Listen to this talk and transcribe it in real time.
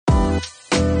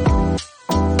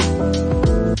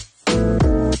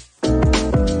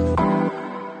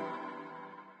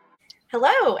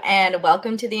and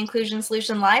welcome to the Inclusion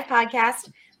Solution Live podcast.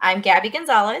 I'm Gabby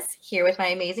Gonzalez, here with my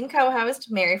amazing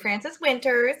co-host, Mary Frances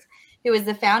Winters, who is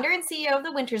the founder and CEO of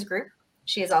the Winters Group.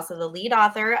 She is also the lead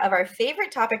author of our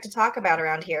favorite topic to talk about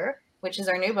around here, which is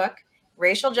our new book,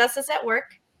 Racial Justice at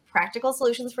Work, Practical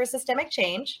Solutions for Systemic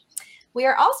Change. We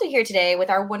are also here today with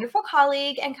our wonderful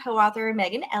colleague and co-author,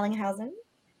 Megan Ellinghausen.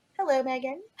 Hello,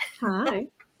 Megan. Hi.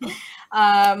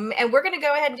 And we're going to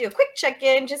go ahead and do a quick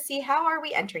check-in, just see how are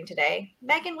we entering today.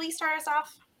 Megan, will you start us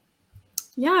off?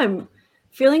 Yeah, I'm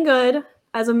feeling good.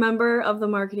 As a member of the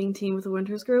marketing team with the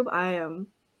Winters Group, I am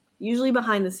usually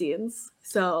behind the scenes.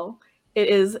 So it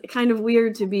is kind of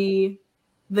weird to be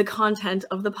the content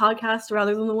of the podcast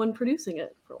rather than the one producing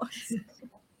it for once.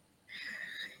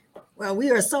 Well,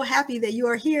 we are so happy that you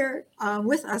are here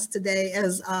with us today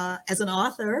as an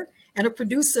author and a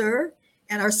producer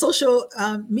and our social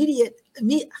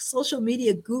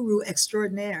media guru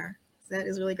extraordinaire. That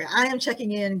is really great. I am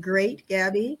checking in great,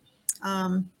 Gabby.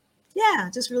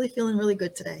 Just really feeling really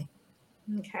good today.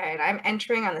 Okay, and I'm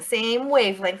entering on the same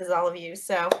wavelength as all of you.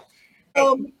 So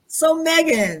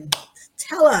Megan,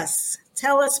 tell us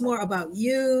more about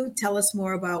you. Tell us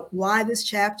more about why this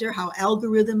chapter, how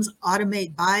algorithms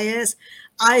automate bias.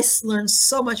 I learned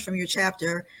so much from your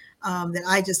chapter that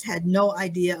I just had no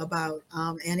idea about.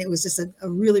 And it was just a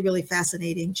really, really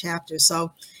fascinating chapter.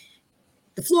 So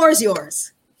the floor is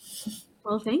yours.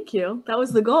 Well, thank you. That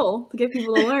was the goal, to get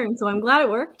people to learn. So I'm glad it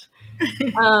worked.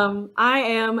 I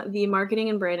am the marketing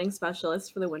and branding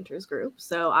specialist for the Winters Group.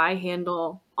 So I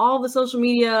handle all the social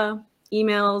media,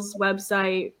 emails,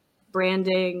 website,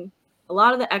 branding, a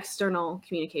lot of the external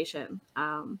communication.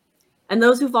 And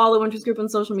those who follow the Winters Group on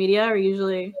social media are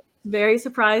usually very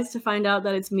surprised to find out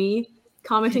that it's me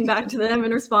commenting back to them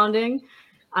and responding.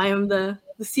 I am the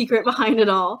secret behind it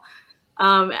all.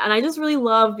 And I just really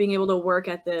love being able to work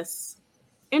at this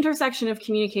intersection of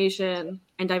communication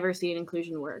and diversity and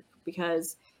inclusion work,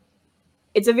 because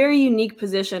it's a very unique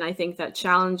position, I think, that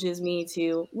challenges me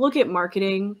to look at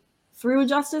marketing through a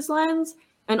justice lens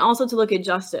and also to look at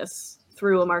justice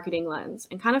through a marketing lens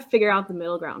and kind of figure out the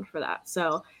middle ground for that.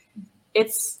 So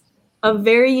it's a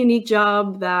very unique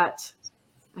job that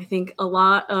I think a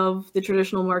lot of the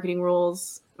traditional marketing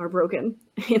roles are broken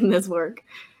in this work.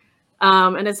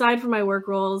 And aside from my work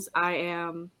roles, I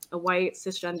am a white,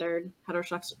 cisgendered,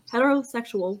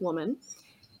 heterosexual woman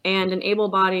and an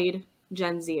able-bodied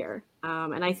Gen Zer.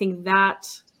 And I think that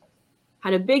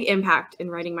had a big impact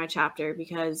in writing my chapter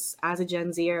because as a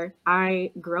Gen Zer,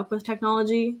 I grew up with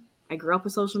technology, I grew up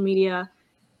with social media,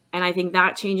 and I think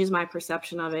that changes my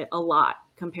perception of it a lot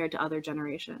compared to other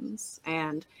generations.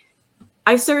 And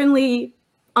I certainly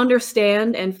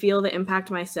understand and feel the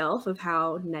impact myself of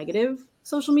how negative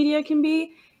social media can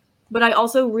be, but I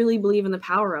also really believe in the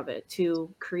power of it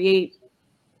to create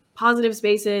positive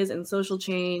spaces and social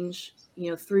change,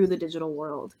 through the digital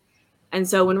world. And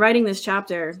so when writing this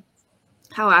chapter,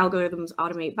 how algorithms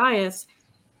automate bias,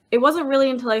 it wasn't really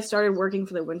until I started working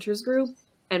for the Winters Group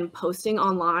and posting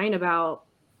online about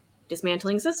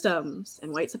dismantling systems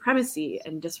and white supremacy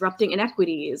and disrupting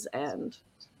inequities, and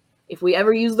if we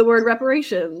ever use the word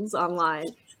reparations online,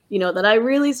 that I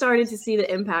really started to see the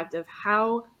impact of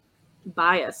how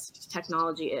biased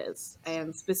technology is,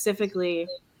 and specifically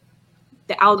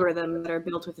the algorithms that are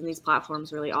built within these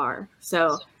platforms really are.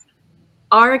 So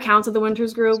our accounts of the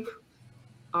Winters Group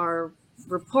are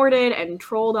reported and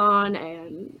trolled on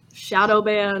and shadow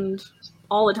banned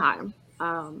all the time.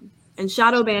 And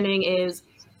shadow banning is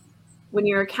when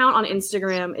your account on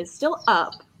Instagram is still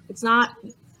up. It's not,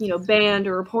 banned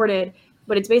or reported,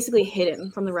 but it's basically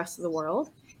hidden from the rest of the world.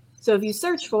 So if you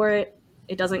search for it,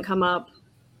 it doesn't come up.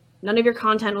 None of your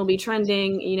content will be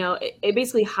trending. It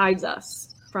basically hides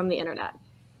us from the internet.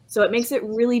 So it makes it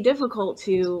really difficult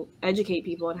to educate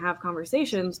people and have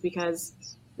conversations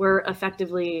because we're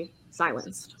effectively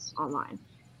silenced online.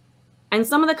 And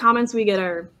some of the comments we get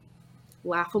are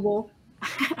laughable,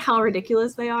 how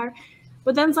ridiculous they are.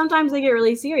 But then sometimes they get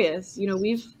really serious.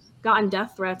 We've gotten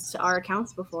death threats to our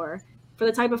accounts before for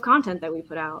the type of content that we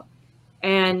put out.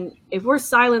 And if we're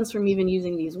silenced from even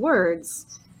using these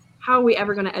words, how are we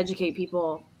ever going to educate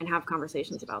people and have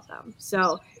conversations about them?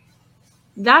 So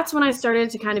that's when I started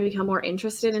to kind of become more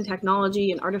interested in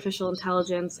technology and artificial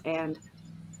intelligence and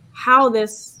how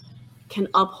this can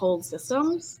uphold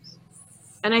systems.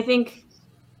 And I think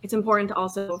it's important to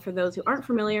also, for those who aren't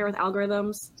familiar with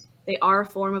algorithms, they are a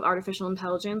form of artificial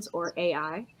intelligence, or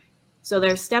AI. So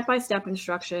there's step-by-step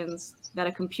instructions that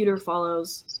a computer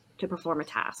follows to perform a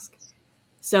task.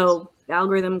 So the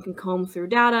algorithm can comb through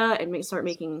data and start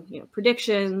making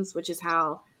predictions, which is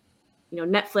how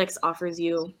Netflix offers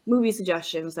you movie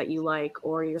suggestions that you like,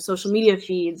 or your social media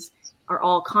feeds are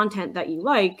all content that you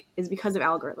like, is because of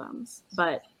algorithms.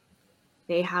 But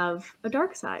they have a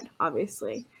dark side,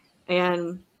 obviously.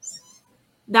 And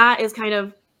that is kind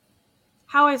of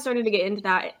how I started to get into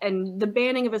that. And the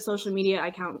banning of a social media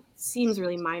account seems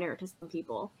really minor to some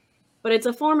people, but it's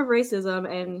a form of racism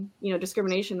and,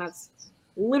 discrimination that's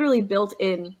literally built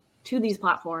in to these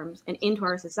platforms and into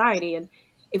our society. And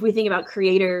if we think about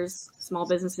creators, small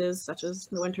businesses such as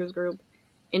the Winters Group,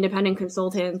 independent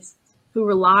consultants who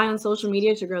rely on social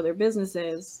media to grow their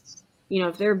businesses,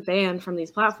 if they're banned from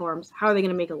these platforms, how are they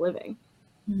going to make a living?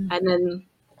 Mm-hmm. And then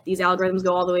these algorithms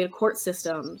go all the way to court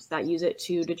systems that use it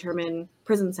to determine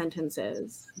prison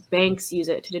sentences. Banks use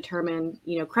it to determine,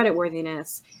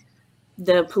 creditworthiness.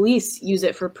 The police use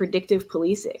it for predictive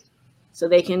policing. So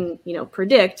they can,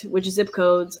 predict which zip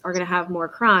codes are going to have more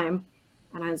crime.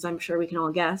 And as I'm sure we can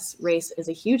all guess, race is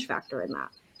a huge factor in that.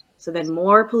 So then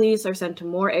more police are sent to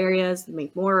more areas,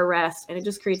 make more arrests, and it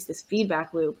just creates this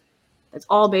feedback loop that's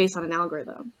all based on an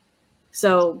algorithm.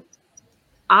 So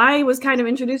I was kind of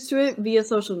introduced to it via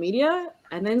social media,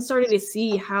 and then started to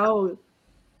see how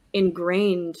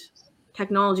ingrained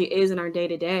technology is in our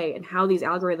day-to-day, and how these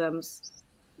algorithms,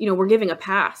 we're giving a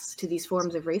pass to these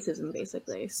forms of racism,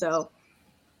 basically. So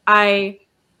I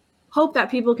hope that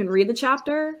people can read the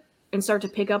chapter and start to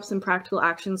pick up some practical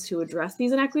actions to address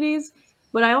these inequities.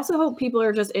 But I also hope people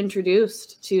are just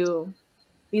introduced to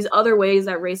these other ways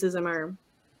that racism are,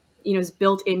 is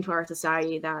built into our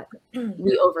society that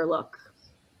we overlook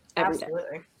every day.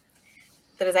 Absolutely.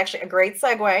 That is actually a great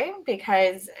segue,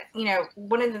 because,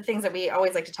 one of the things that we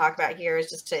always like to talk about here is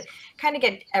just to kind of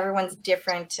get everyone's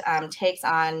different takes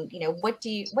on, what do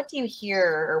you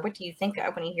hear, or what do you think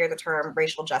of when you hear the term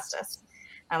racial justice?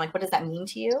 Like, what does that mean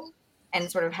to you? And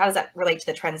sort of how does that relate to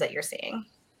the trends that you're seeing?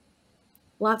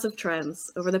 Lots of trends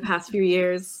over the past few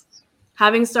years.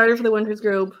 Having started for the Winters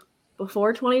Group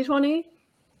before 2020,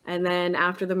 and then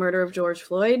after the murder of George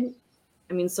Floyd,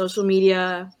 social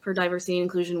media for diversity and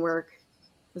inclusion work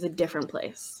was a different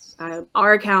place.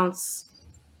 Our accounts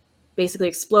basically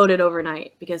exploded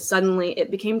overnight because suddenly it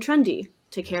became trendy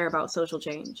to care about social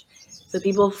change. So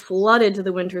people flooded to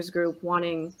the Winters Group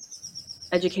wanting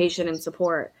education and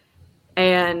support.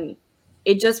 And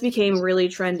it just became really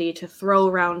trendy to throw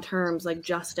around terms like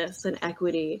justice and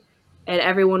equity. And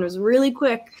everyone was really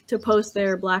quick to post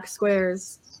their Black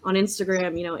squares on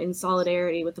Instagram, in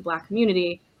solidarity with the Black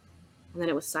community. And then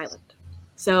it was silent.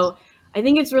 So I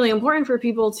think it's really important for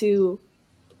people to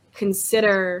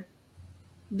consider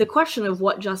the question of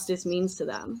what justice means to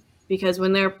them. Because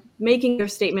when they're making their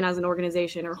statement as an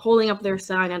organization, or holding up their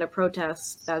sign at a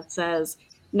protest that says,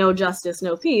 no justice,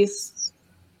 no peace,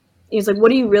 it's like,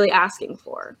 what are you really asking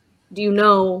for? Do you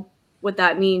know what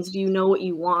that means? Do you know what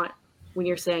you want when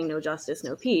you're saying no justice,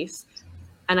 no peace?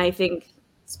 And I think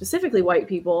specifically white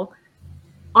people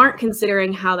aren't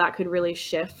considering how that could really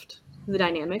shift the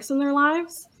dynamics in their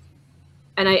lives.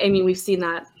 And I mean, we've seen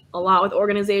that a lot with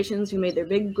organizations who made their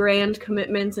big grand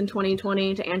commitments in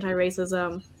 2020 to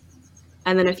anti-racism.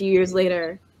 And then a few years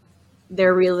later,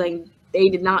 they're realizing they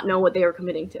did not know what they were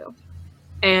committing to.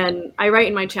 And I write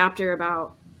in my chapter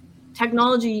about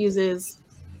technology uses,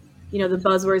 the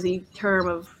buzzworthy term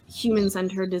of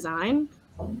human-centered design.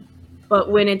 But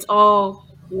when it's all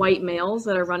white males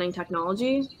that are running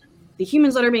technology, the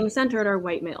humans that are being centered are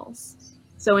white males.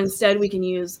 So instead, we can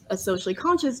use a socially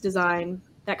conscious design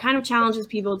that kind of challenges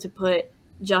people to put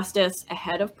justice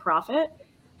ahead of profit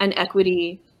and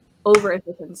equity over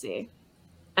efficiency.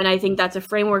 And I think that's a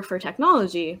framework for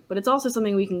technology, but it's also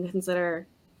something we can consider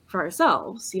for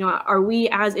ourselves. Are we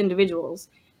as individuals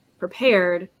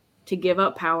prepared to give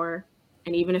up power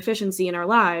and even efficiency in our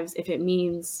lives if it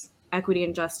means equity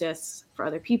and justice for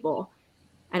other people?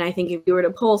 And I think if you were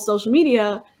to poll social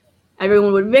media,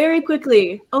 everyone would very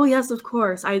quickly, oh yes, of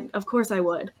course I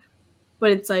would.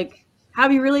 But it's like,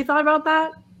 have you really thought about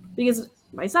that? Because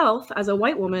myself, as a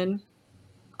white woman,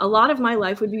 a lot of my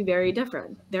life would be very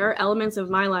different. There are elements of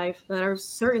my life that are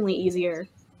certainly easier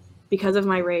because of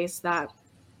my race that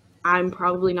I'm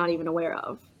probably not even aware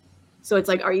of. So it's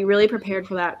like, are you really prepared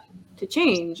for that to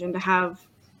change and to have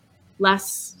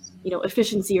less,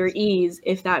 efficiency or ease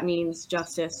if that means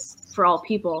justice for all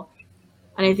people?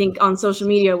 And I think on social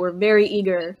media, we're very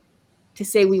eager to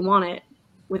say we want it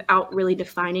without really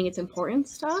defining its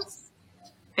importance to us.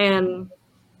 And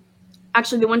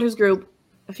actually, the Winters Group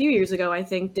a few years ago, I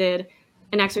think, did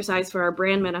an exercise for our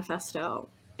brand manifesto.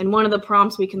 And one of the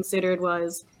prompts we considered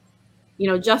was,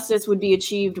 justice would be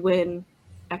achieved when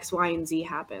X, Y, and Z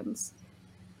happens.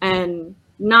 And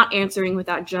not answering with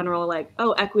that general, like,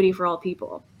 oh, equity for all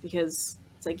people, because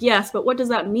It's like, yes, but what does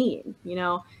that mean? You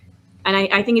know? And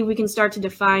I think if we can start to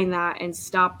define that and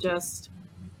stop just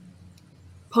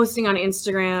posting on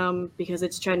Instagram because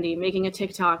it's trendy, making a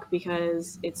TikTok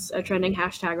because it's a trending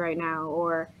hashtag right now,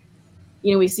 or,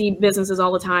 you know, we see businesses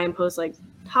all the time post like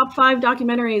top 5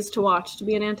 documentaries to watch to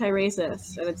be an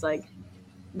anti-racist. And it's like,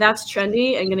 that's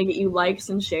trendy and going to get you likes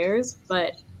and shares,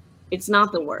 but it's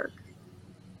not the work.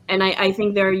 And I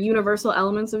think there are universal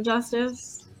elements of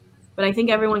justice, but I think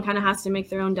everyone kind of has to make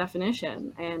their own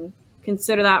definition and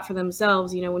consider that for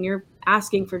themselves. You know, when you're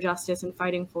asking for justice and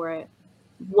fighting for it,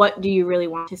 what do you really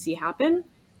want to see happen?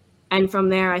 And from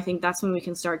there, I think that's when we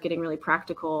can start getting really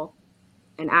practical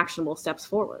and actionable steps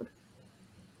forward.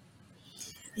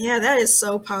 Yeah, that is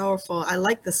so powerful. I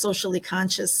like the socially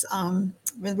conscious,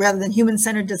 rather than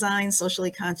human-centered design,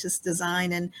 socially conscious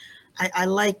design. And I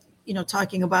like, you know,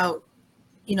 talking about,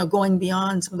 you know, going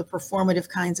beyond some of the performative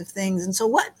kinds of things. And so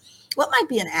what might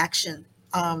be an action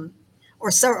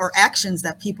or actions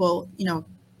that people, you know,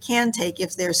 can take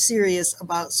if they're serious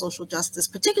about social justice,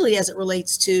 particularly as it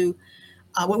relates to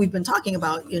what we've been talking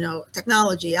about, you know,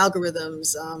 technology,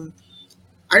 algorithms,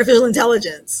 artificial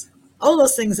intelligence, all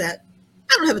those things that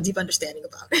I don't have a deep understanding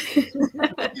about.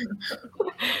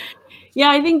 Yeah,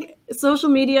 I think social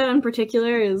media in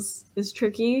particular is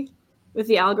tricky with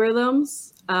the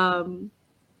algorithms.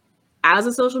 As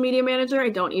a social media manager, I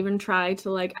don't even try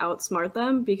to like outsmart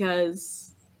them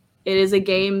because it is a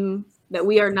game that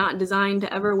we are not designed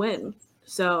to ever win.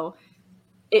 So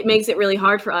it makes it really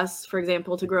hard for us, for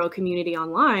example, to grow a community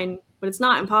online, but it's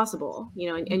not impossible, you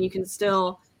know, and you can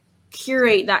still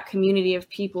curate that community of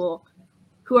people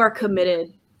who are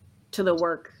committed to the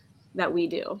work that we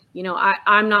do. You know,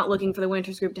 I'm not looking for the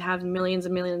Winters Group to have millions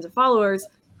and millions of followers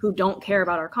who don't care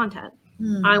about our content.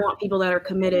 I want people that are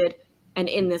committed and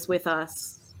in this with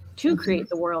us to create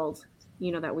the world,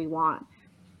 you know, that we want.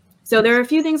 So there are a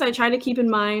few things I try to keep in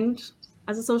mind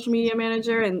as a social media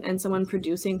manager and someone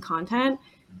producing content.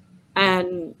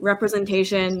 And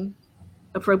representation,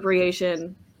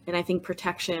 appropriation, and I think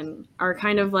protection are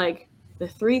kind of like the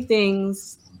 3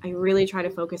 things I really try to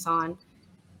focus on.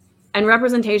 And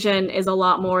representation is a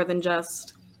lot more than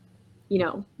just, you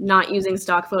know, not using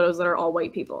stock photos that are all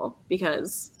white people,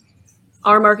 because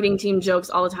our marketing team jokes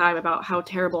all the time about how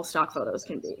terrible stock photos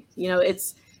can be. You know,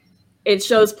 it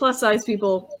shows plus size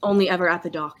people only ever at the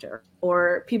doctor,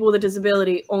 or people with a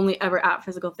disability only ever at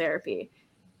physical therapy.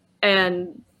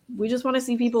 And we just want to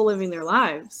see people living their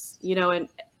lives, you know, and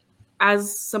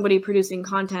as somebody producing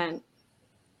content,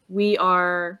 we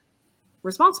are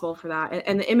responsible for that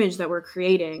and the image that we're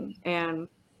creating, and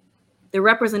the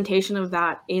representation of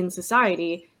that in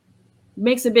society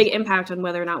makes a big impact on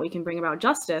whether or not we can bring about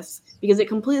justice, because it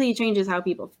completely changes how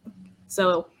people think.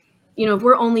 So, you know, if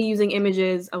we're only using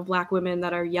images of Black women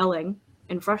that are yelling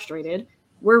and frustrated,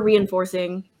 we're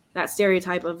reinforcing that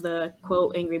stereotype of the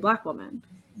quote angry Black woman.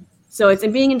 So it's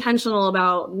being intentional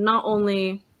about not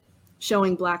only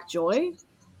showing Black joy,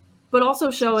 but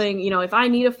also showing, you know, if I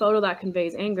need a photo that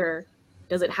conveys anger,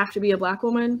 does it have to be a Black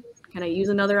woman? Can I use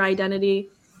another identity?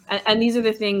 And these are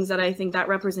the things that I think that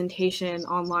representation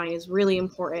online is really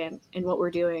important in what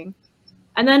we're doing.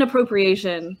 And then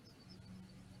appropriation.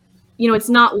 You know, it's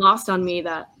not lost on me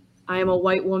that I am a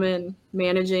white woman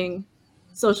managing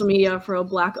social media for a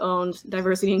Black-owned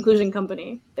diversity inclusion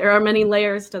company. There are many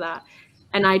layers to that.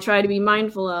 And I try to be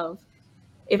mindful of,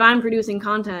 if I'm producing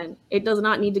content, it does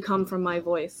not need to come from my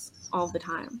voice all the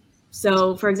time.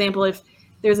 So, for example, if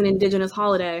there's an Indigenous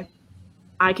holiday,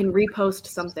 I can repost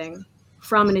something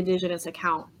from an Indigenous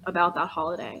account about that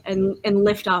holiday and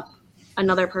lift up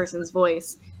another person's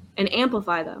voice and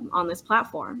amplify them on this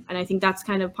platform. And I think that's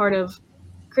kind of part of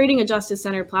creating a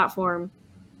justice-centered platform,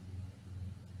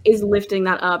 is lifting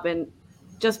that up. And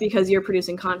just because you're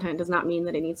producing content does not mean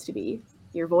that it needs to be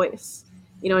your voice.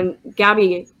 You know, and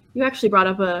Gabby, you actually brought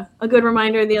up a good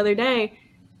reminder the other day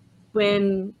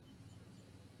when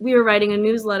we were writing a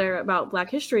newsletter about Black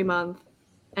History Month,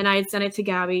 and I had sent it to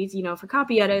Gabby, you know, for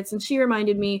copy edits, and she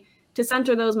reminded me to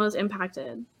center those most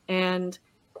impacted and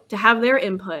to have their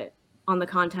input on the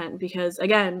content, because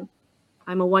again,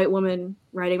 I'm a white woman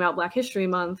writing about Black History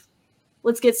Month.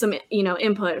 Let's get some, you know,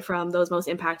 input from those most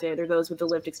impacted or those with the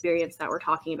lived experience that we're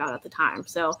talking about at the time.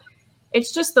 So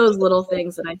it's just those little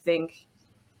things that I think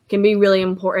can be really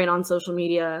important on social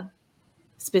media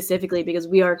specifically, because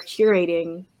we are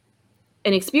curating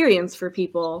an experience for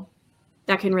people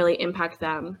that can really impact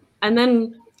them. And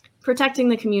then protecting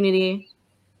the community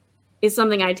is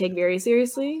something I take very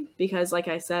seriously, because like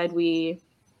I said, we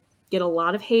get a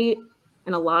lot of hate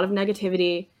and a lot of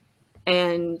negativity.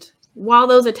 And while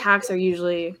those attacks are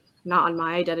usually not on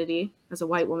my identity as a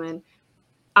white woman,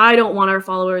 I don't want our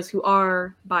followers who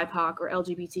are BIPOC or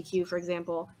LGBTQ, for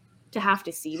example, to have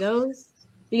to see those,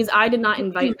 because I did not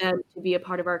invite them to be a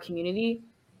part of our community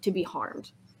to be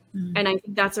harmed. Mm. And I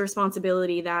think that's a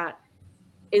responsibility that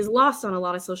is lost on a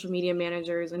lot of social media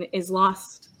managers and is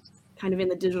lost kind of in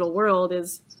the digital world.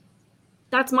 Is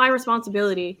that's my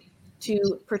responsibility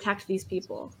to protect these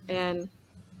people. And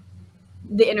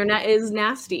the internet is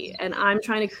nasty, and I'm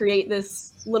trying to create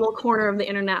this little corner of the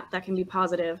internet that can be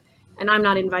positive, and I'm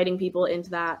not inviting people into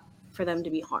that for them to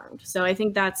be harmed. So I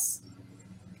think that's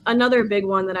another big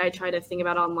one that I try to think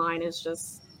about online, is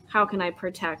just how can I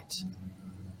protect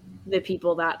the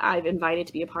people that I've invited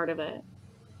to be a part of it.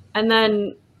 And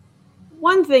then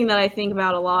one thing that I think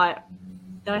about a lot,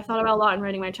 that I thought about a lot in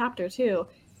writing my chapter too,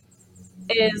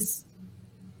 is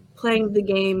playing the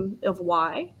game of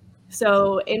why.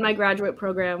 So in my graduate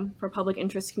program for public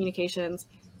interest communications,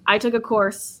 I took a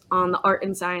course on the art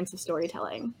and science of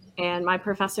storytelling. And my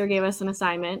professor gave us an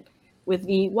assignment with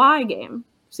the why game.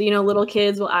 So, little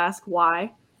kids will ask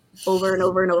why over and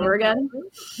over and over again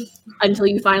until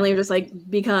you finally are just like,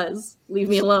 because, leave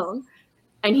me alone.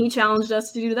 And he challenged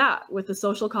us to do that with the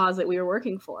social cause that we were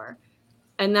working for.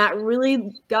 And that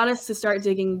really got us to start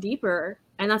digging deeper.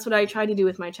 And that's what I tried to do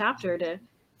with my chapter, to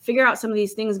figure out some of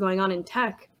these things going on in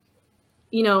tech.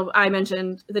 I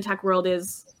mentioned the tech world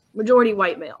is majority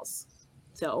white males.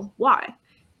 So why?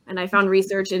 And I found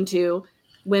research into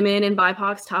women and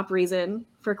BIPOC's top reason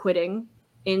for quitting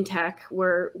in tech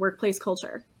were workplace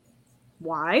culture.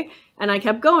 Why? And I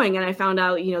kept going, and I found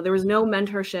out, there was no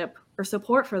mentorship or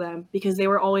support for them because they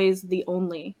were always the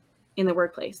only in the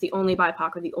workplace, the only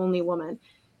BIPOC or the only woman.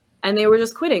 And they were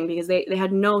just quitting because they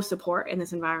had no support in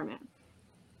this environment.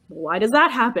 Why does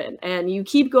that happen? And you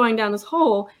keep going down this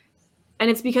hole, and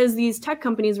it's because these tech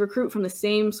companies recruit from the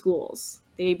same schools.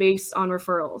 They base on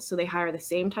referrals. So they hire the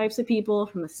same types of people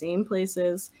from the same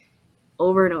places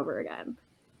over and over again.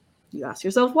 You ask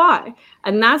yourself why.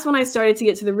 And that's when I started to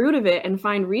get to the root of it and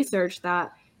find research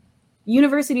that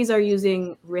universities are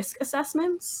using risk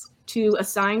assessments to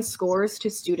assign scores to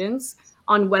students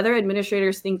on whether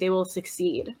administrators think they will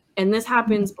succeed. And this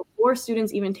happens before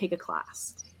students even take a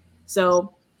class.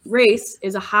 So race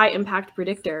is a high impact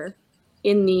predictor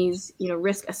in these,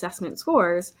 risk assessment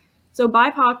scores. So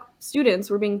BIPOC students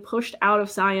were being pushed out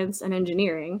of science and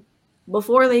engineering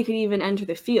before they could even enter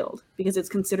the field because it's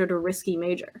considered a risky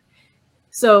major.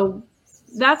 So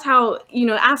that's how,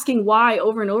 asking why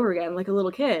over and over again, like a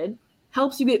little kid,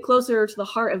 helps you get closer to the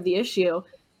heart of the issue.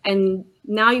 And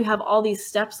now you have all these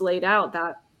steps laid out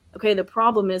that, okay, the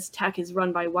problem is tech is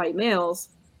run by white males.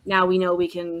 Now we know we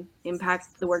can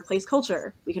impact the workplace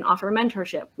culture. We can offer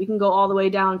mentorship. We can go all the way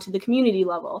down to the community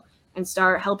level and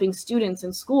start helping students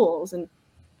in schools and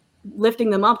lifting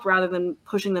them up rather than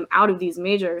pushing them out of these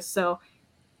majors. So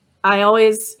I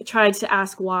always try to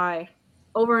ask why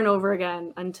over and over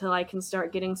again until I can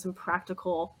start getting some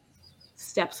practical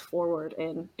steps forward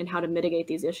in how to mitigate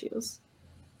these issues.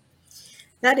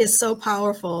 That is so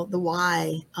powerful, the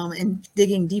why, and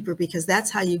digging deeper, because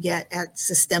that's how you get at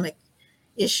systemic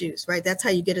issues, right? That's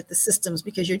how you get at the systems,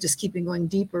 because you're just keeping going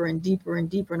deeper and deeper and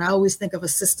deeper. And I always think of a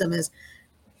system as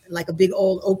like a big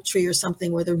old oak tree or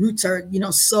something where the roots are,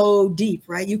 so deep,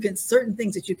 right? You can, certain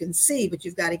things that you can see, but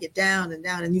you've got to get down and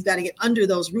down, and you've got to get under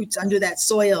those roots, under that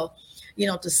soil,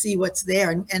 to see what's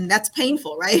there. And that's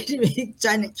painful, right?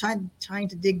 trying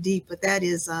to dig deep, but that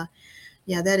is,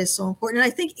 that is so important.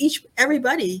 And I think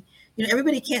everybody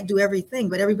can't do everything,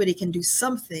 but everybody can do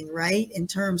something, right? In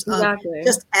terms of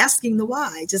just asking the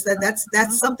why, just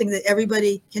that's something that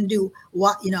everybody can do.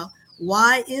 What,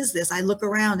 why is this? I look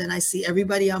around and I see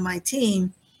everybody on my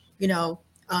team,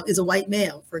 is a white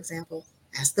male, for example.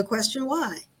 Ask the question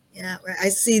why. Yeah, I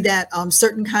see that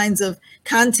certain kinds of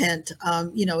content,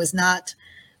 is not,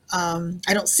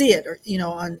 I don't see it, or,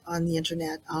 on the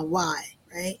internet. Why,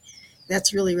 right?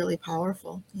 That's really, really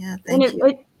powerful. Yeah, thank you.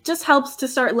 It just helps to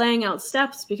start laying out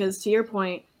steps, because to your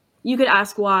point, you could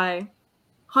ask why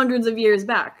hundreds of years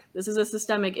back. This is a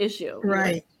systemic issue.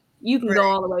 Right. You can go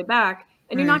all the way back,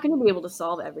 and you're not going to be able to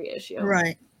solve every issue.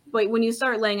 Right. But when you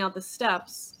start laying out the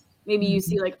steps, maybe you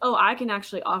see like, oh, I can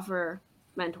actually offer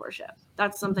mentorship.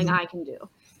 That's something I can do.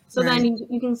 So then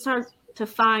you can start to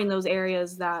find those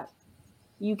areas that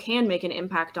you can make an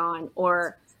impact on,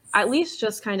 or at least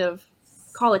just kind of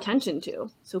call attention to,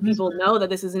 so people know that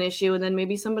this is an issue, and then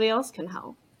maybe somebody else can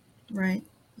help. Right.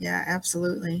 Yeah,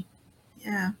 absolutely.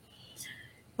 Yeah.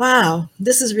 Wow,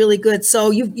 this is really good. So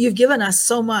you've given us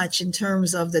so much in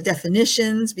terms of the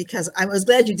definitions, because I was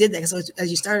glad you did that. So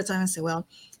as you started talking, I said, well,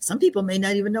 some people may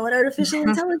not even know what artificial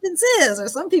intelligence is, or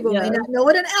some people may not know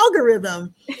what an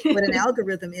algorithm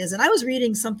is. And I was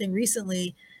reading something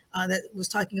recently that was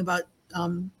talking about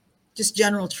just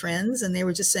general trends, and they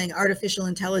were just saying artificial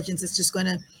intelligence is just going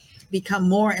to become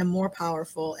more and more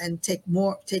powerful and take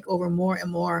over more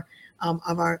and more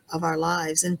of our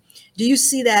lives. And do you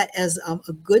see that as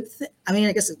a good thing? I mean,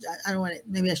 I guess I don't want to,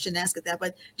 maybe I shouldn't ask it that,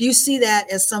 but do you see that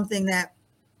as something that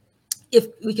if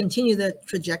we continue the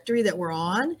trajectory that we're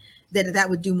on, that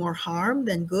would do more harm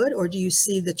than good? Or do you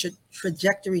see the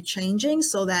trajectory changing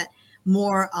so that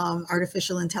more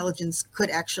artificial intelligence could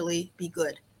actually be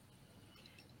good?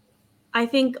 I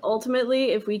think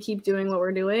ultimately, if we keep doing what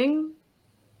we're doing,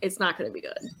 it's not going to be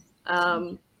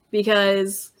good,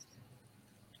 because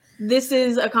this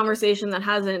is a conversation that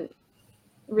hasn't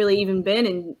really even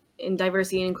been in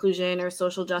diversity and inclusion or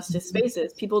social justice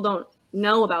spaces. People don't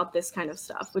know about this kind of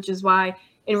stuff, which is why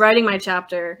in writing my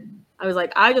chapter, I was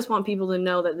like, I just want people to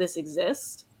know that this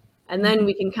exists, and then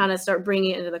we can kind of start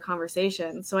bringing it into the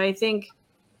conversation. So I think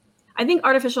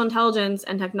artificial intelligence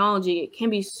and technology can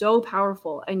be so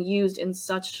powerful and used in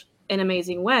such an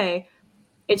amazing way.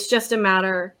 It's just a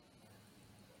matter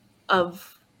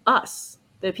of us,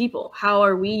 the people. How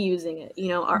are we using it? You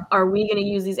know, are we going to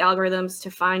use these algorithms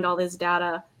to find all this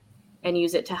data and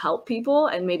use it to help people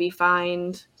and maybe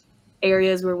find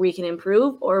areas where we can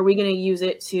improve? Or are we going to use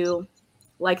it to,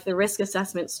 like the risk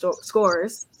assessment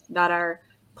scores that are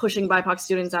pushing BIPOC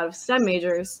students out of STEM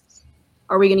majors,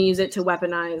 are we going to use it to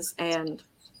weaponize and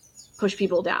push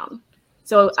people down?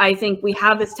 So I think we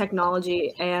have this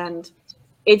technology, and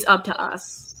it's up to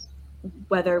us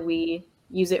whether we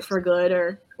use it for good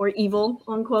or evil,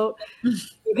 unquote,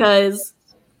 because,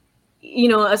 you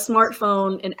know, a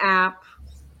smartphone, an app,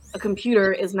 a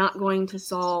computer is not going to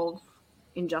solve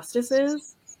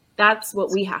injustices. That's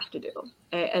what we have to do.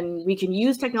 And we can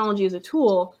use technology as a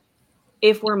tool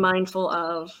if we're mindful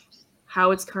of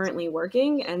how it's currently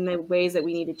working and the ways that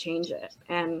we need to change it.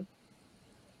 And,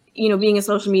 you know, being a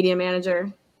social media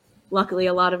manager, luckily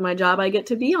a lot of my job, I get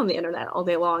to be on the internet all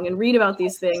day long and read about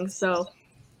these things. So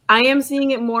I am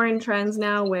seeing it more in trends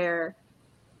now where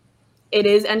it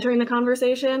is entering the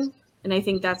conversation. And I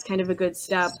think that's kind of a good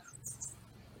step.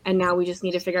 And now we just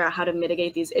need to figure out how to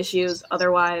mitigate these issues.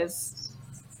 Otherwise,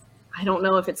 I don't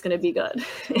know if it's going to be good.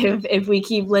 if we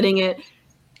keep letting it,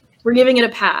 we're giving it a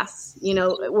pass. You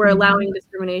know, we're allowing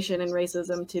discrimination and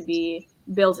racism to be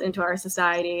built into our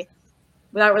society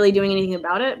without really doing anything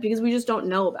about it because we just don't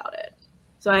know about it.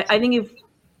 So I think if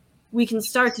we can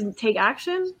start to take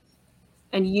action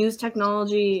and use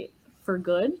technology for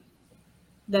good,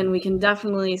 then we can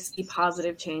definitely see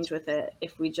positive change with it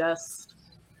if we just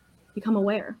become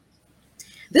aware.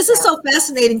 This is so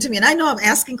fascinating to me. And I know I'm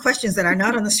asking questions that are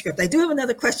not on the script. I do have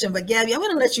another question, but Gabby, I'm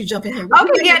going to let you jump in here.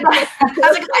 Okay, yeah. I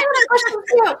was like, I have a question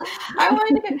too. I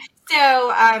wanted to.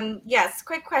 So, yes,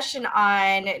 quick question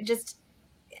on just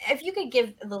if you could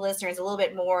give the listeners a little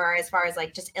bit more as far as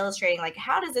like just illustrating, like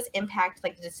how does this impact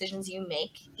like the decisions you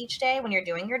make each day when you're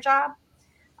doing your job?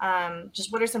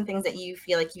 Just what are some things that you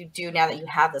feel like you do now that you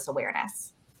have this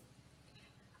awareness?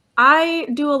 I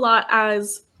do a lot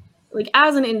as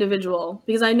an individual,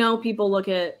 because I know people look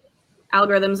at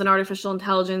algorithms and artificial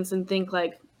intelligence and think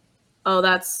like, oh,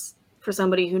 that's for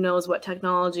somebody who knows what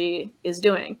technology is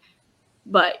doing.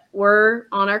 But we're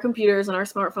on our computers and our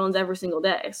smartphones every single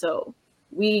day. So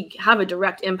we have a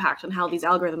direct impact on how these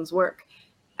algorithms work.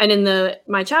 And in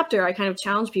my chapter, I kind of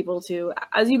challenge people to,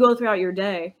 as you go throughout your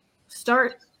day,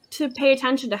 start to pay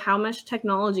attention to how much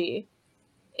technology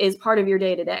is part of your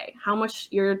day-to-day, how much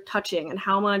you're touching and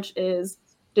how much is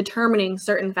determining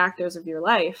certain factors of your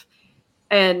life,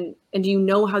 and do you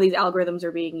know how these algorithms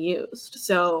are being used?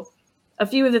 So a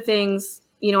few of the things,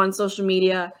 you know, on social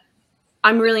media,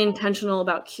 I'm really intentional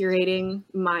about curating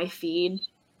my feed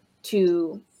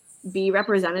to be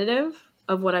representative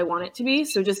of what I want it to be.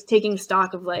 So just taking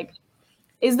stock of like,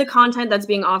 is the content that's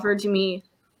being offered to me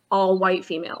all white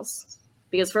females?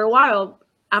 Because for a while,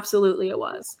 absolutely it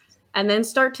was. And then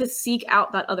start to seek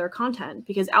out that other content,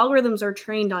 because algorithms are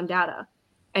trained on data.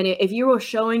 And if you are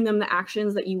showing them the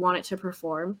actions that you want it to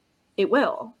perform, it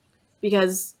will.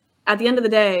 Because at the end of the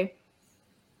day,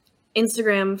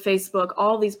 Instagram, Facebook,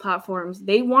 all these platforms,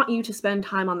 they want you to spend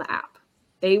time on the app.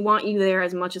 They want you there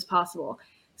as much as possible.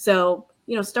 So,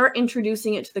 you know, start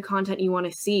introducing it to the content you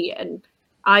want to see. And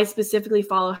I specifically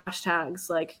follow hashtags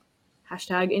like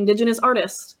hashtag Indigenous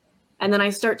artist. And then I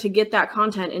start to get that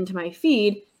content into my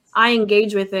feed. I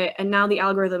engage with it. And now the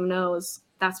algorithm knows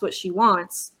that's what she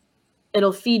wants.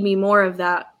 it'll feed me more of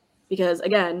that because,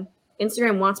 again,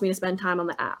 Instagram wants me to spend time on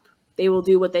the app. They will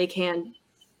do what they can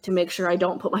to make sure I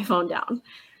don't put my phone down.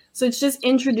 So it's just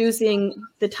introducing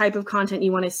the type of content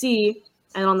you want to see,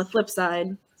 and on the flip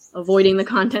side, avoiding the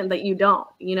content that you don't.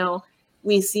 You know,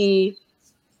 we see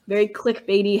very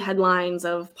clickbaity headlines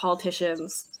of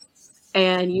politicians,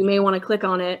 and you may want to click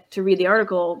on it to read the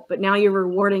article, but now you're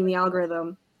rewarding the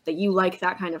algorithm that you like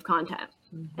that kind of content.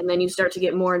 And then you start to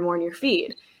get more and more in your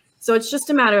feed. So it's just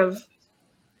a matter of,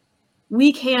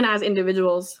 we can, as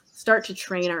individuals, start to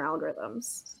train our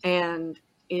algorithms, and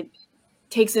it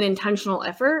takes an intentional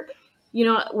effort. You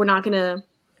know, we're not going to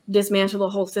dismantle the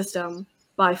whole system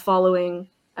by following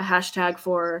a hashtag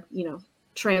for, you know,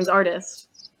 trans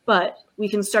artists, but we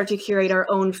can start to curate our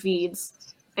own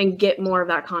feeds and get more of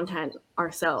that content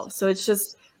ourselves. So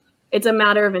it's a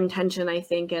matter of intention, I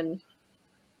think, and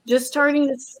just starting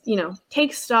to, you know,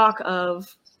 take stock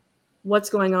of what's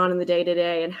going on in the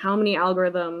day-to-day and how many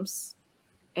algorithms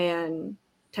and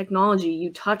technology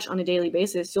you touch on a daily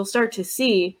basis. You'll start to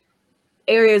see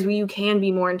areas where you can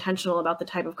be more intentional about the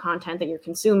type of content that you're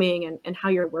consuming and how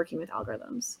you're working with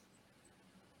algorithms.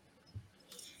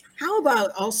 How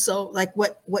about also like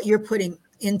what you're putting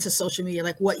into social media,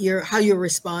 like how you're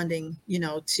responding, you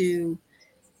know, to,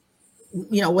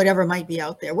 you know, whatever might be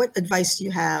out there? What advice do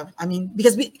you have? I mean,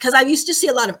 because I used to see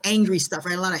a lot of angry stuff,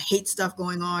 right? A lot of hate stuff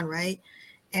going on, right?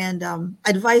 And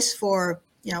advice for,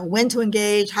 you know, when to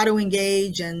engage, how to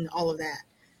engage, and all of that.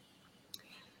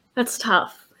 That's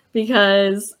tough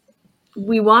because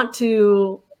we want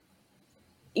to,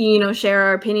 you know, share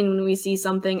our opinion when we see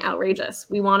something outrageous.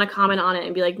 We want to comment on it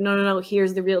and be like, no,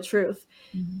 here's the real truth.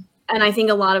 Mm-hmm. And I think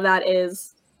a lot of that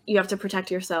is you have to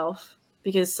protect yourself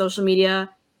because social media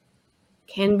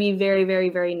can be very, very,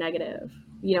 very negative.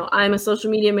 You know, I'm a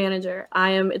social media manager. I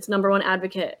am its number one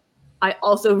advocate. I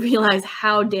also realize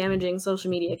how damaging social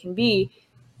media can be.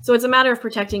 So it's a matter of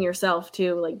protecting yourself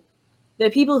too. Like the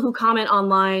people who comment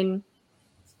online,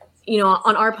 you know,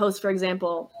 on our posts, for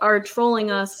example, are trolling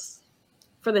us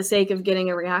for the sake of getting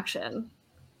a reaction.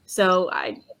 So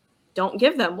I don't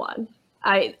give them one.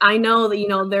 I know that, you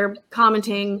know, they're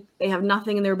commenting, they have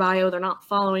nothing in their bio, they're not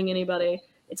following anybody.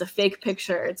 It's a fake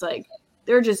picture. It's like,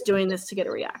 they're just doing this to get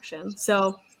a reaction.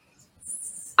 So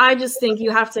I just think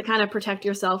you have to kind of protect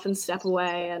yourself and step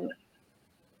away and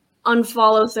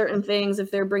unfollow certain things if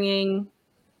they're bringing,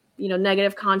 you know,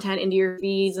 negative content into your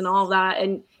feeds and all that.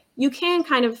 And you can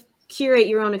kind of curate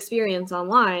your own experience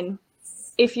online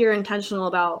if you're intentional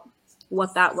about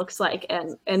what that looks like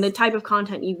and the type of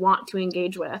content you want to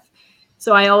engage with.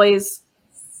 So I always,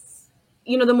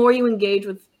 you know, the more you engage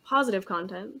with positive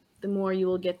content, the more you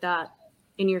will get that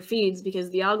in your feeds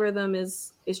because the algorithm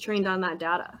is trained on that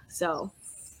data. So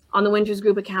on the Winters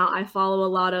Group account, I follow a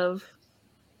lot of,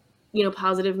 you know,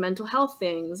 positive mental health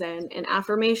things and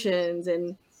affirmations.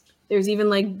 And there's even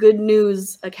like good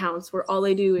news accounts where all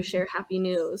they do is share happy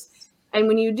news. And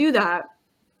when you do that,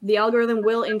 the algorithm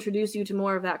will introduce you to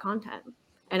more of that content.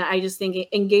 And I just think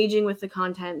engaging with the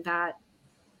content that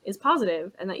is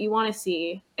positive and that you want to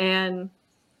see. And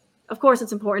of course,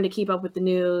 it's important to keep up with the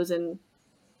news and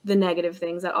the negative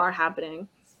things that are happening.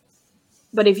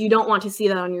 But if you don't want to see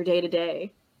that on your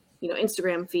day-to-day, you know,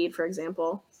 Instagram feed, for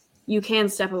example, you can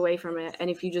step away from it. And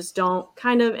if you just don't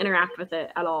kind of interact with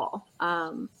it at all,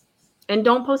 and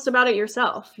don't post about it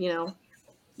yourself, you know,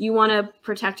 you want to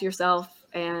protect yourself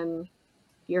and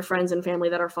your friends and family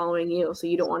that are following you. So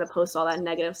you don't want to post all that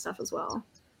negative stuff as well.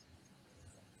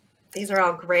 These are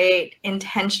all great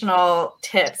intentional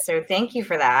tips. So thank you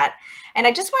for that. And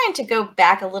I just wanted to go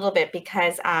back a little bit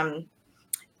because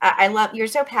I love, you're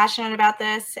so passionate about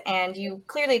this and you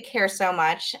clearly care so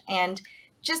much. And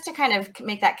just to kind of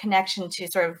make that connection to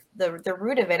sort of the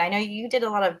root of it, I know you did a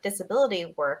lot of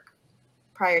disability work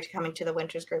prior to coming to the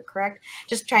Winters Group, correct?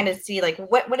 Just trying to see like,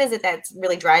 what is it that's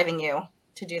really driving you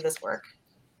to do this work?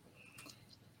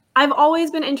 I've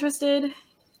always been interested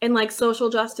in like social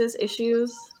justice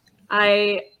issues.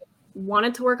 I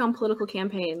wanted to work on political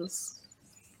campaigns.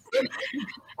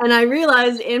 And I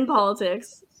realized in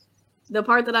politics, the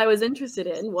part that I was interested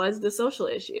in was the social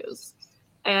issues.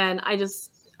 And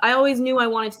I always knew I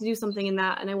wanted to do something in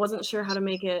that. And I wasn't sure how to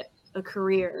make it a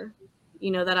career,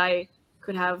 you know, that I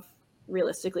could have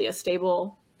realistically a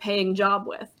stable paying job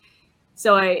with.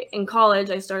 So in college,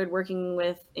 I started working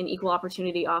with an equal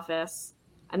opportunity office.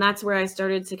 And that's where I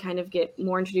started to kind of get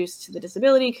more introduced to the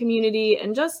disability community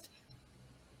and just,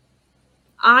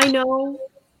 I know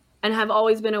and have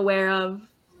always been aware of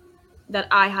that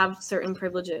I have certain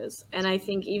privileges. And I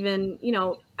think even, you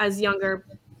know, as younger,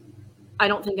 I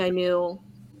don't think I knew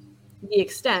the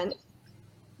extent,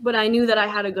 but I knew that I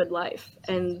had a good life.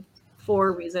 And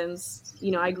for reasons.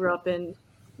 You know, I grew up in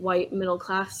white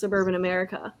middle-class suburban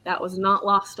America. That was not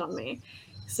lost on me.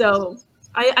 So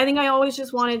I think I always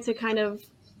just wanted to kind of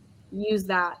use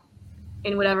that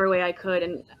in whatever way I could.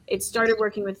 And it started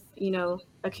working with, you know,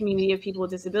 a community of people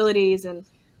with disabilities and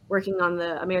working on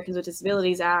the Americans with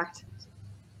Disabilities Act.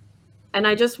 And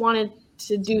I just wanted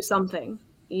to do something.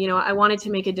 You know, I wanted to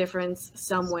make a difference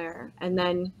somewhere. And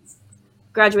then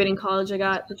graduating college, I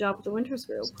got the job with the Winters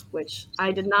Group, which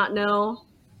I did not know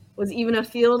was even a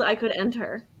field I could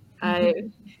enter. I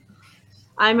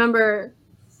remember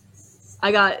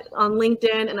I got on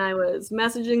LinkedIn and I was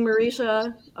messaging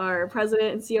Marisha, our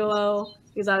president and COO,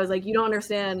 because I was like, you don't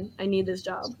understand, I need this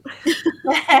job.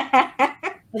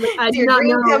 I did not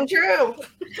know. Come true.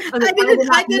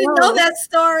 I didn't know that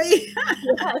story.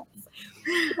 Yes.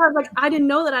 I was like, I didn't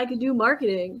know that I could do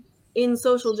marketing in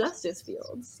social justice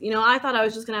fields. You know, I thought I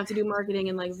was just gonna have to do marketing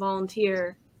and like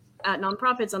volunteer at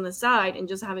nonprofits on the side and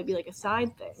just have it be like a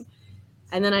side thing.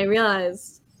 And then I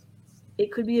realized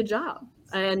it could be a job.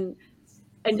 And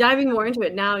diving more into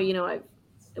it now, you know, I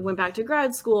went back to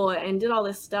grad school and did all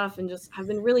this stuff and just have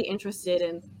been really interested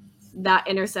in that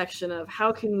intersection of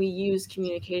how can we use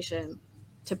communication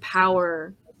to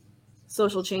power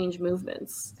social change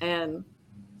movements. And,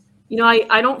 you know,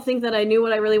 I don't think that I knew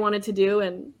what I really wanted to do.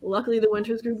 And luckily the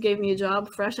Winters Group gave me a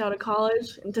job fresh out of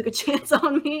college and took a chance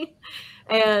on me.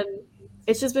 And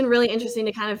it's just been really interesting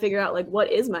to kind of figure out like,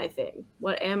 what is my thing?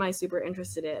 What am I super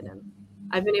interested in? And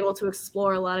I've been able to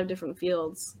explore a lot of different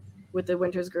fields with the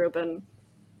Winters Group. And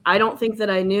I don't think that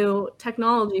I knew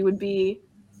technology would be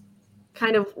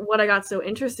kind of what I got so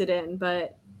interested in,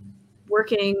 but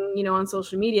working, you know, on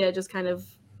social media just kind of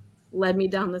led me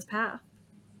down this path.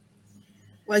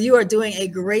 Well, you are doing a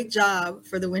great job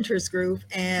for the Winters Group,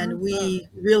 and we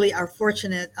really are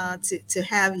fortunate to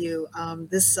have you.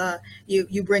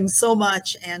 You bring so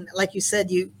much, and like you said,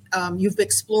 you've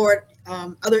explored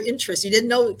other interests. You didn't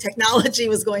know technology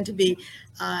was going to be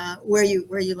where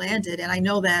you landed, and I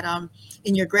know that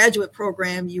in your graduate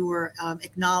program you were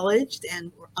acknowledged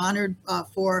and were honored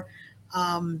for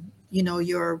you know,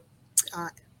 your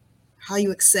how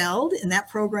you excelled in that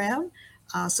program.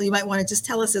 So you might want to just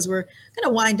tell us, as we're going to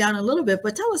wind down a little bit,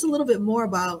 but tell us a little bit more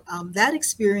about that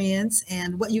experience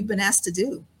and what you've been asked to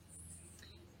do.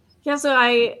 Yeah,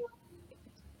 so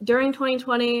during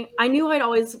 2020, I knew I'd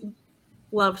always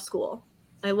loved school.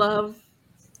 I love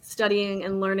studying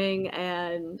and learning,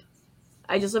 and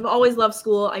I just have always loved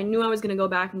school. I knew I was going to go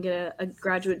back and get a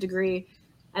graduate degree.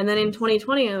 And then in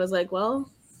 2020, I was like,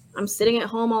 well, I'm sitting at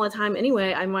home all the time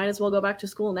anyway. I might as well go back to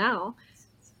school now.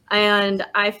 And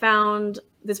I found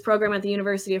this program at the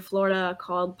University of Florida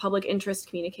called Public Interest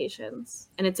Communications.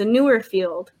 And it's a newer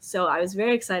field, so I was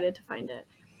very excited to find it.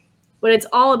 But it's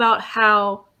all about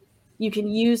how you can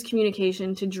use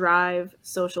communication to drive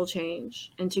social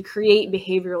change and to create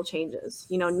behavioral changes.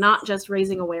 You know, not just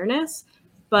raising awareness,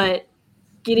 but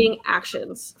getting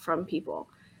actions from people.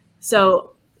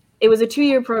 So it was a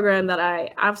 2-year program that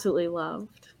I absolutely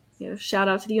loved. You know, shout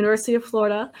out to the University of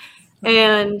Florida.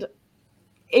 And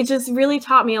it just really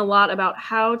taught me a lot about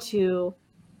how to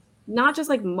not just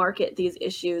like market these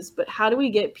issues, but how do we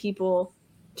get people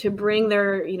to bring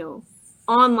their, you know,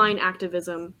 online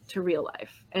activism to real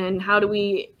life? And how do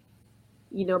we,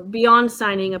 you know, beyond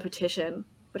signing a petition,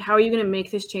 but how are you going to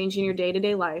make this change in your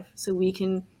day-to-day life so we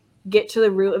can get to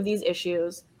the root of these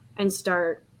issues and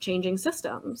start changing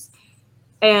systems?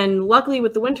 And luckily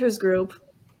with the Winters Group,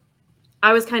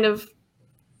 I was kind of,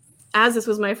 as this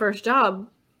was my first job,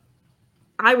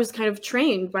 I was kind of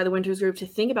trained by the Winters Group to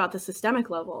think about the systemic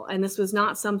level. And this was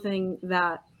not something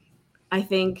that I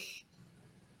think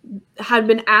had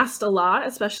been asked a lot,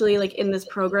 especially like in this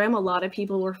program. A lot of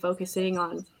people were focusing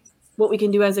on what we can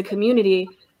do as a community.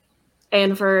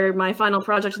 And for my final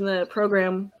project in the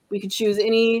program, we could choose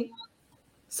any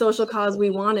social cause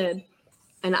we wanted.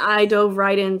 And I dove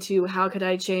right into how could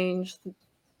I change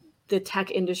the tech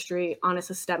industry on a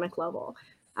systemic level.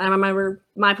 I remember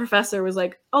my professor was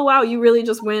like, oh, wow, you really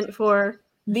just went for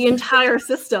the entire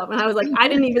system. And I was like, I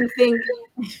didn't even think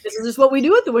this is just what we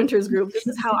do at the Winters Group. This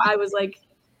is how I was like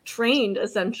trained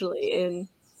essentially in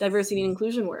diversity and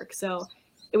inclusion work. So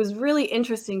it was really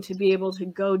interesting to be able to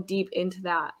go deep into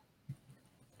that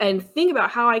and think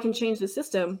about how I can change the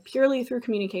system purely through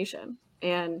communication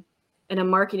and a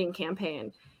marketing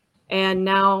campaign. And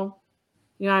now,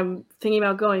 you know, I'm thinking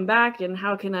about going back and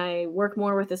how can I work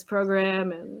more with this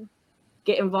program and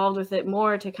get involved with it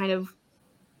more to kind of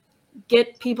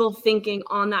get people thinking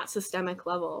on that systemic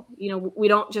level. You know, we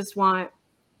don't just want,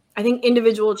 I think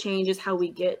individual change is how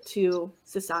we get to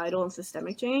societal and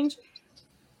systemic change.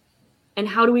 And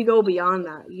how do we go beyond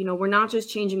that? We're not just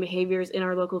changing behaviors in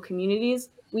our local communities.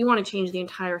 We want to change the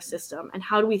entire system. And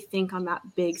how do we think on that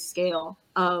big scale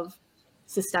of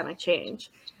systemic change?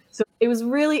 So it was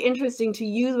really interesting to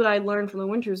use what I learned from the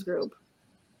Winters Group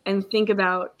and think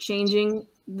about changing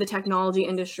the technology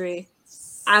industry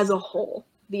as a whole,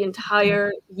 the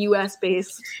entire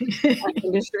US-based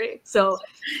industry. So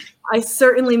I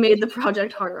certainly made the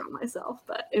project harder on myself,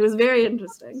 but it was very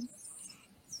interesting.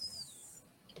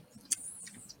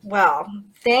 Well,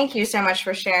 thank you so much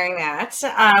for sharing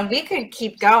that. We could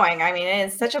keep going. I mean, it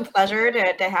is such a pleasure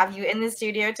to have you in the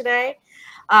studio today.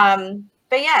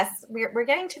 But yes, we're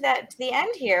getting to the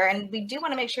end here, and we do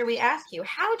want to make sure we ask you,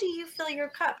 how do you fill your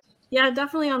cup? Yeah,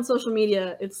 definitely on social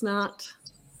media. It's not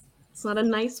a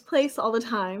nice place all the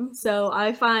time. So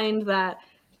I find that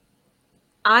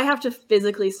I have to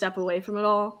physically step away from it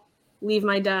all, leave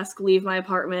my desk, leave my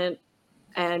apartment,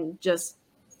 and just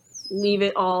leave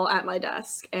it all at my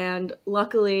desk. And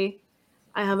luckily,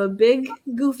 I have a big,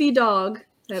 goofy dog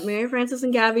that Mary Frances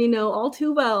and Gabby know all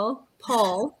too well,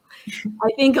 Paul. I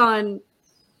think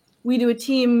we do a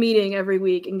team meeting every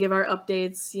week and give our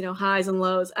updates, highs and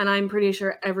lows. And I'm pretty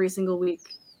sure every single week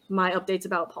my update's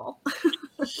about Paul.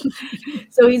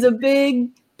 So he's a big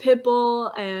pit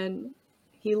bull and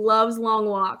he loves long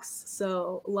walks.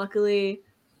 So luckily,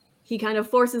 he kind of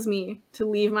forces me to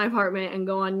leave my apartment and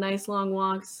go on nice long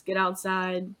walks, get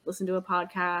outside, listen to a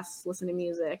podcast, listen to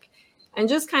music, and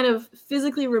just kind of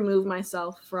physically remove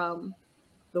myself from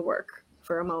the work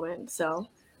for a moment. So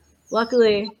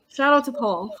luckily, shout out to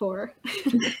Paul for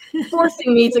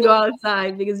forcing me to go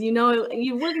outside, because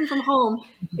you're working from home,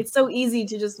 it's so easy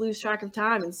to just lose track of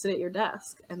time and sit at your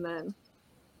desk. And then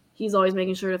he's always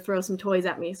making sure to throw some toys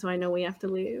at me, so I know we have to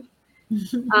leave.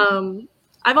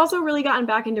 I've also really gotten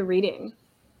back into reading.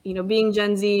 Being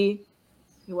Gen Z,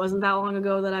 it wasn't that long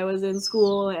ago that I was in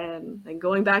school and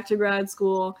going back to grad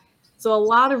school. So a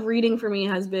lot of reading for me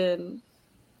has been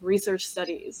research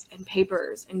studies and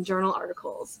papers and journal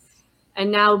articles.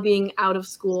 And now being out of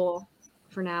school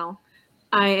for now,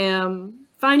 I am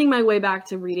finding my way back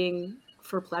to reading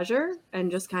for pleasure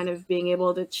and just kind of being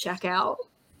able to check out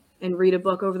and read a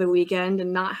book over the weekend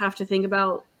and not have to think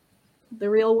about the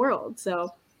real world. So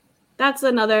that's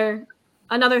another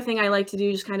thing I like to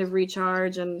do, just kind of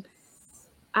recharge. And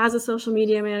as a social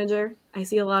media manager, I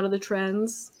see a lot of the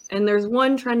trends. And there's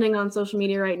one trending on social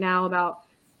media right now about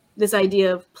this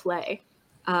idea of play,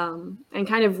 and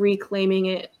kind of reclaiming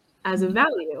it as a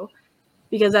value.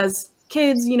 Because as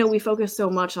kids, we focus so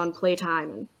much on playtime,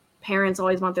 and parents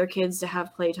always want their kids to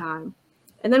have playtime.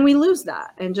 And then we lose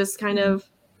that, and just kind of,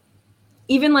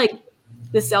 even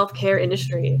the self-care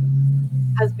industry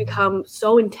has become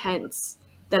so intense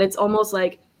that it's almost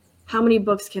like, how many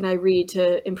books can I read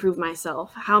to improve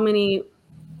myself? How many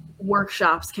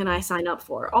workshops can I sign up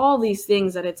for? All these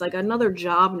things that it's like another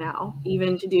job now,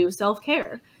 even to do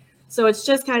self-care. So it's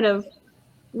just kind of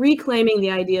reclaiming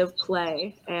the idea of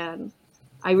play. And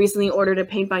I recently ordered a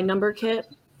paint by number kit,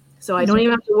 so I don't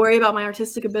even have to worry about my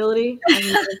artistic ability. I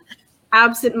can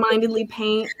absent-mindedly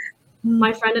paint.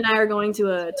 My friend and I are going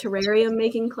to a terrarium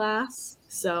making class,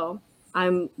 so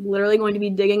I'm literally going to be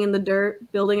digging in the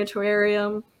dirt, building a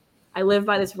terrarium. I live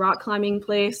by this rock climbing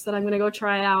place that I'm going to go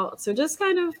try out. So just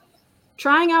kind of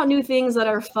trying out new things that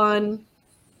are fun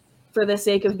for the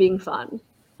sake of being fun,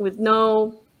 with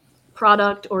no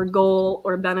product or goal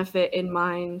or benefit in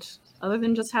mind, other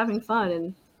than just having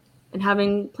fun and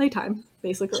having playtime,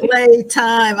 basically.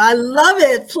 Playtime. I love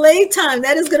it. Playtime.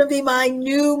 That is going to be my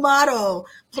new motto.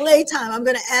 Playtime. I'm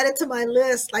going to add it to my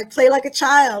list. Play like a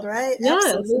child, right?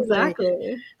 Yes, absolutely.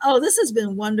 Exactly. Oh, this has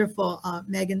been wonderful,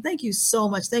 Megan. Thank you so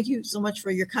much. Thank you so much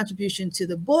for your contribution to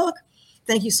the book.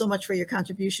 Thank you so much for your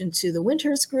contribution to the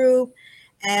Winters Group.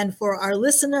 And for our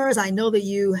listeners, I know that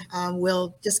you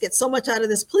will just get so much out of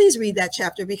this. Please read that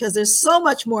chapter, because there's so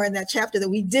much more in that chapter that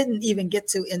we didn't even get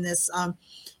to in this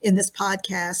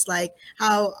podcast, like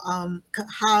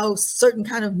how certain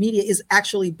kind of media is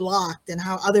actually blocked and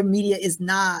how other media is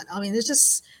not. I mean, there's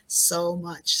just so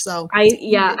much. So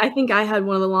I think I had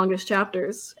one of the longest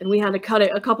chapters, and we had to cut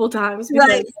it a couple times because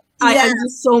right. I had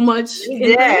just so much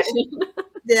information.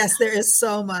 Yes, there is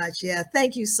so much. Yeah.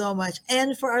 Thank you so much.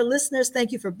 And for our listeners,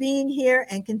 thank you for being here,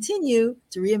 and continue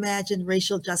to reimagine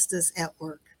racial justice at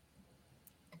work.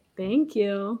 Thank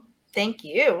you. Thank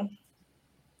you.